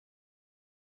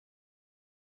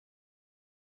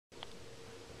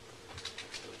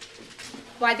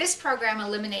Why this program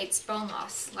eliminates bone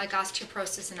loss, like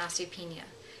osteoporosis and osteopenia.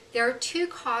 There are two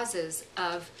causes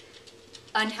of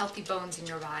unhealthy bones in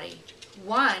your body.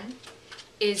 One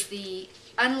is the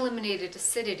uneliminated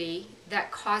acidity that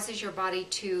causes your body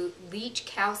to leach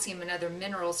calcium and other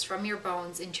minerals from your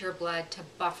bones into your blood to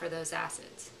buffer those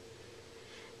acids.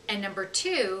 And number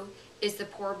two is the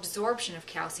poor absorption of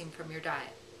calcium from your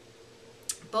diet.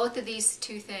 Both of these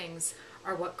two things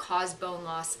are what cause bone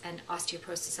loss and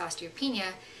osteoporosis,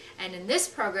 osteopenia. And in this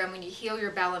program, when you heal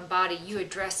your bowel and body, you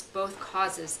address both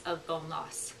causes of bone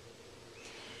loss.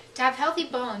 To have healthy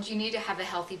bones, you need to have a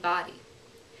healthy body.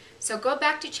 So go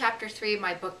back to chapter 3 of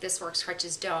my book, This Works,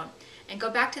 Crutches Don't, and go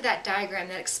back to that diagram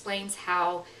that explains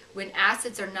how when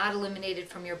acids are not eliminated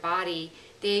from your body,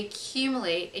 they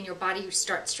accumulate and your body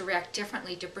starts to react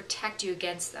differently to protect you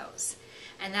against those.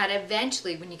 And that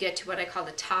eventually, when you get to what I call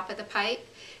the top of the pipe,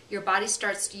 your body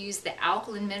starts to use the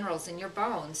alkaline minerals in your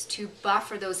bones to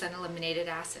buffer those uneliminated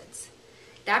acids.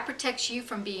 That protects you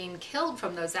from being killed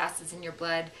from those acids in your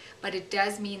blood, but it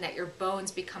does mean that your bones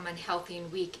become unhealthy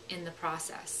and weak in the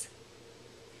process.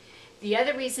 The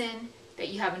other reason that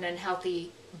you have an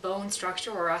unhealthy bone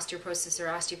structure or osteoporosis or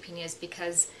osteopenia is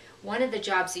because one of the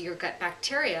jobs of your gut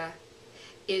bacteria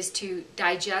is to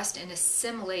digest and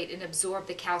assimilate and absorb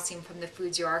the calcium from the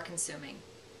foods you are consuming.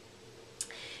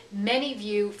 Many of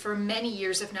you, for many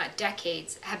years, if not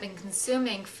decades, have been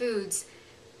consuming foods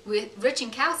rich in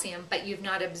calcium, but you've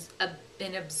not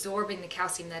been absorbing the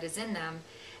calcium that is in them,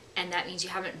 and that means you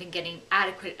haven't been getting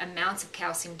adequate amounts of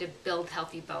calcium to build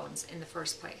healthy bones in the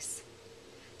first place.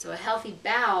 So a healthy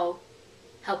bowel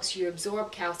helps you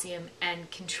absorb calcium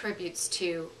and contributes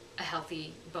to a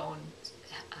healthy bone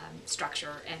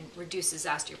structure and reduces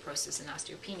osteoporosis and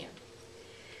osteopenia.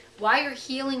 While you're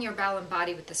healing your bowel and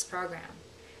body with this program,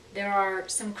 there are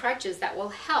some crutches that will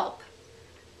help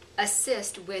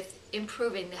assist with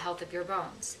improving the health of your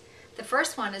bones. The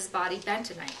first one is body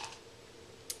bentonite.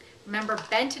 Remember,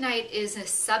 bentonite is a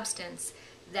substance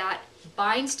that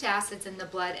binds to acids in the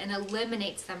blood and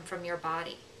eliminates them from your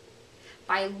body.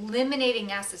 By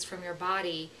eliminating acids from your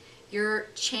body, you're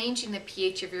changing the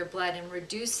pH of your blood and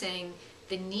reducing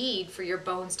the need for your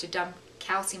bones to dump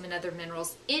calcium and other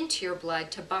minerals into your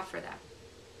blood to buffer them.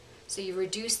 So you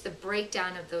reduce the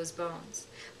breakdown of those bones.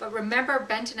 But remember,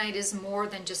 bentonite is more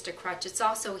than just a crutch. It's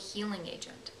also a healing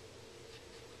agent.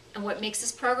 And what makes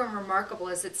this program remarkable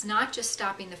is it's not just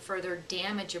stopping the further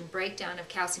damage and breakdown of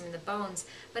calcium in the bones,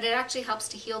 but it actually helps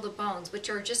to heal the bones, which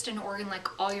are just an organ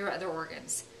like all your other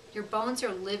organs. Your bones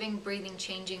are living, breathing,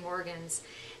 changing organs,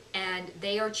 and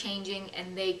they are changing,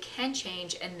 and they can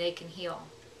change, and they can heal.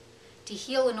 To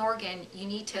heal an organ, you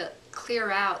need to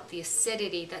clear out the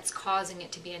acidity that's causing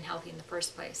it to be unhealthy in the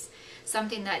first place.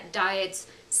 Something that diets,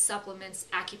 supplements,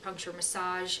 acupuncture,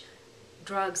 massage,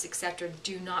 drugs, etc.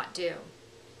 do not do.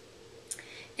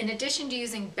 In addition to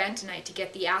using bentonite to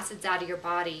get the acids out of your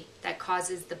body that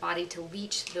causes the body to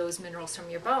leach those minerals from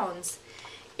your bones,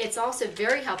 it's also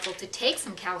very helpful to take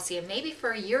some calcium, maybe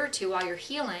for a year or two while you're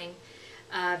healing.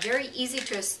 Very easy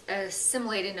to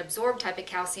assimilate and absorb type of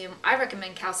calcium. I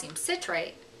recommend calcium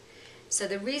citrate. So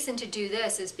the reason to do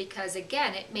this is because,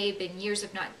 again, it may have been years,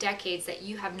 if not decades, that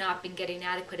you have not been getting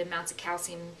adequate amounts of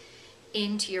calcium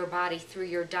into your body through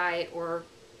your diet, or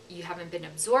you haven't been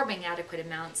absorbing adequate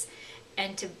amounts.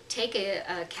 And to take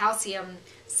a calcium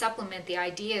supplement, the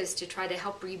idea is to try to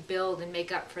help rebuild and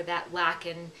make up for that lack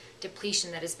and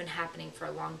depletion that has been happening for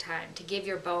a long time, to give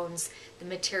your bones the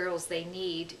materials they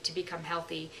need to become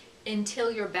healthy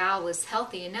until your bowel is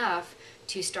healthy enough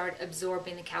to start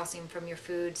absorbing the calcium from your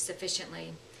food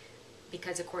sufficiently.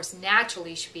 Because, of course,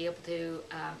 naturally you should be able to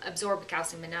absorb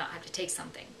calcium and not have to take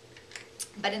something.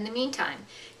 But in the meantime,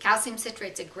 calcium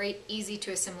citrate is a great, easy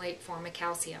to assimilate form of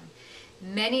calcium.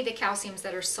 Many of the calciums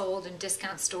that are sold in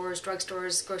discount stores,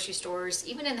 drugstores, grocery stores,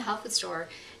 even in the health food store,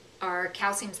 are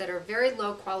calciums that are very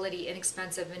low quality,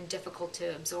 inexpensive, and difficult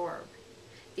to absorb.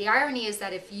 The irony is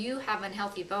that if you have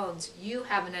unhealthy bones, you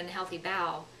have an unhealthy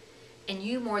bowel, and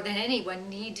you more than anyone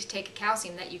need to take a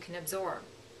calcium that you can absorb.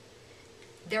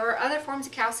 There are other forms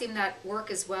of calcium that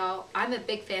work as well. I'm a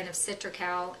big fan of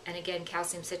Citracal, and again,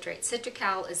 calcium citrate.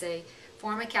 Citracal is a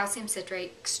form of calcium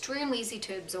citrate, extremely easy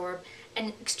to absorb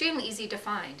and extremely easy to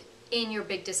find in your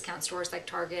big discount stores like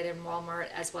Target and Walmart,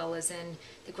 as well as in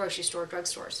the grocery store,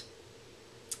 drugstores.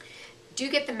 Do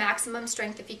get the maximum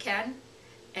strength if you can,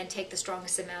 and take the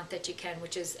strongest amount that you can,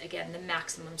 which is, again, the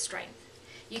maximum strength.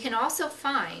 You can also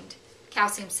find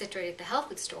calcium citrate at the health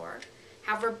food store.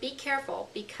 However, be careful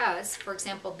because, for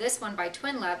example, this one by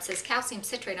Twin Lab says calcium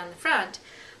citrate on the front,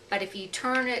 but if you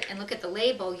turn it and look at the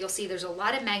label, you'll see there's a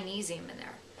lot of magnesium in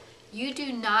there. You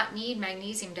do not need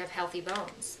magnesium to have healthy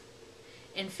bones.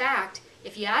 In fact,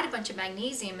 if you add a bunch of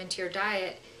magnesium into your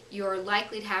diet, you're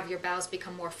likely to have your bowels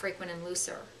become more frequent and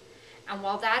looser. And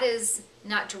while that is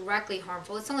not directly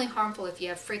harmful, it's only harmful if you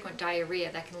have frequent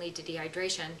diarrhea that can lead to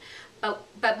dehydration.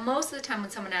 But most of the time when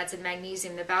someone adds in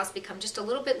magnesium, the bowels become just a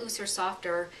little bit looser,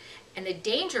 softer. And the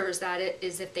danger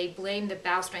is if they blame the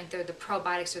bowel strength or the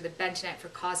probiotics or the bentonite for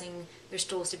causing their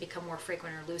stools to become more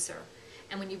frequent or looser.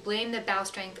 And when you blame the bowel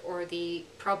strength or the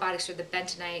probiotics or the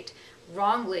bentonite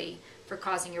wrongly for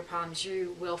causing your problems,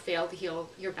 you will fail to heal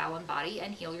your bowel and body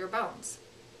and heal your bones.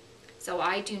 So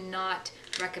I do not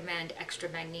recommend extra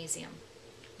magnesium.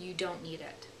 You don't need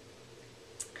it.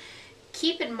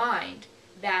 Keep in mind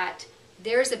that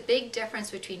there's a big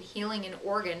difference between healing an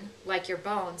organ, like your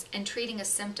bones, and treating a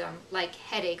symptom like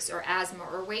headaches or asthma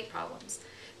or weight problems.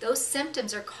 Those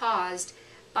symptoms are caused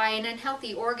by an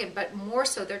unhealthy organ, but more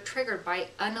so they're triggered by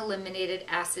uneliminated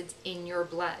acids in your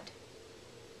blood.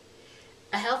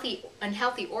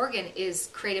 Unhealthy organ is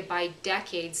created by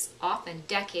decades, often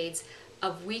decades,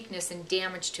 of weakness and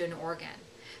damage to an organ.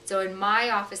 So in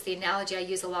my office, the analogy I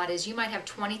use a lot is you might have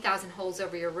 20,000 holes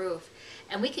over your roof,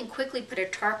 and we can quickly put a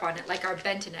tarp on it like our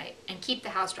bentonite and keep the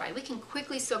house dry. We can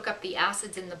quickly soak up the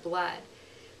acids in the blood.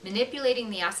 Manipulating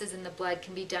the acids in the blood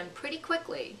can be done pretty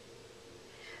quickly,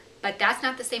 but that's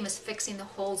not the same as fixing the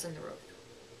holes in the roof.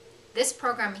 This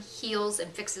program heals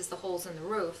and fixes the holes in the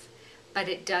roof, but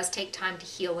it does take time to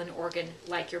heal an organ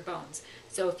like your bones.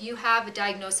 So if you have a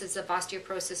diagnosis of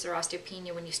osteoporosis or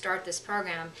osteopenia when you start this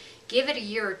program, give it a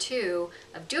year or two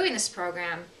of doing this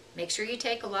program. Make sure you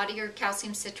take a lot of your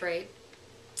calcium citrate,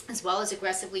 as well as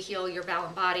aggressively heal your bowel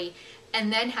and body,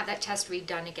 and then have that test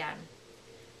redone again.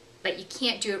 But you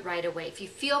can't do it right away. If you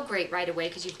feel great right away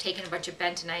because you've taken a bunch of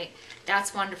bentonite,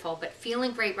 that's wonderful. But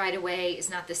feeling great right away is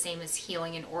not the same as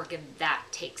healing an organ. That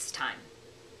takes time.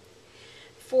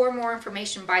 For more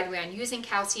information, by the way, on using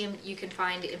calcium, you can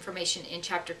find information in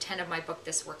Chapter 10 of my book,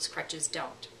 This Works, Crutches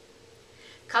Don't.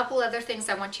 A couple other things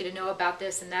I want you to know about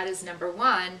this, and that is number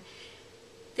one,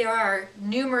 there are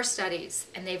numerous studies,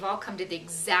 and they've all come to the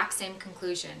exact same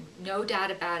conclusion, no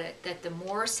doubt about it, that the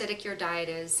more acidic your diet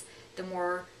is, the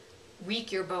more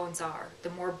weak your bones are, the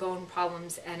more bone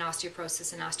problems and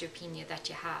osteoporosis and osteopenia that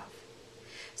you have.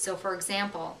 So for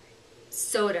example,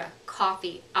 soda,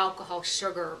 coffee, alcohol,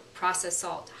 sugar, processed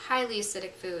salt, highly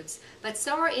acidic foods, but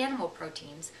so are animal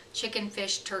proteins, chicken,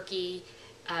 fish, turkey,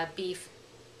 beef,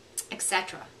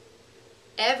 etc.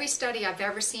 Every study I've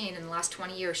ever seen in the last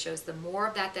 20 years shows the more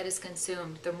of that is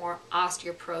consumed, the more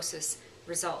osteoporosis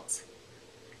results.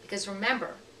 Because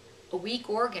remember, a weak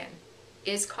organ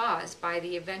is caused by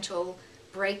the eventual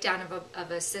breakdown of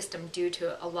a system due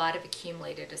to a lot of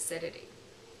accumulated acidity.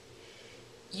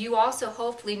 You also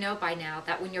hopefully know by now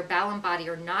that when your bowel and body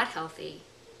are not healthy,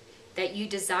 that you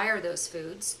desire those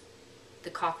foods, the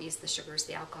coffees, the sugars,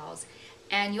 the alcohols,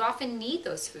 and you often need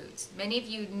those foods. Many of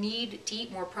you need to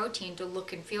eat more protein to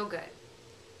look and feel good.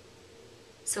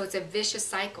 So it's a vicious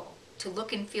cycle. To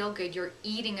look and feel good, you're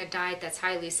eating a diet that's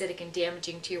highly acidic and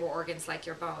damaging to your organs like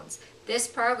your bones. This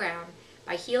program,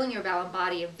 by healing your bowel and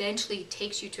body, eventually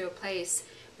takes you to a place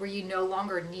where you no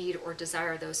longer need or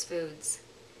desire those foods.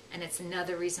 And it's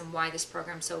another reason why this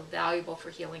program is so valuable for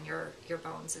healing your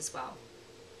bones as well.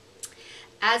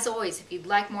 As always, if you'd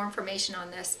like more information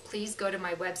on this, please go to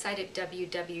my website at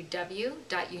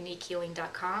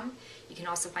www.uniquehealing.com. You can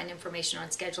also find information on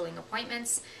scheduling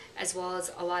appointments, as well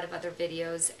as a lot of other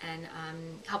videos and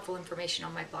helpful information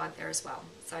on my blog there as well.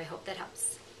 So I hope that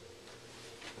helps.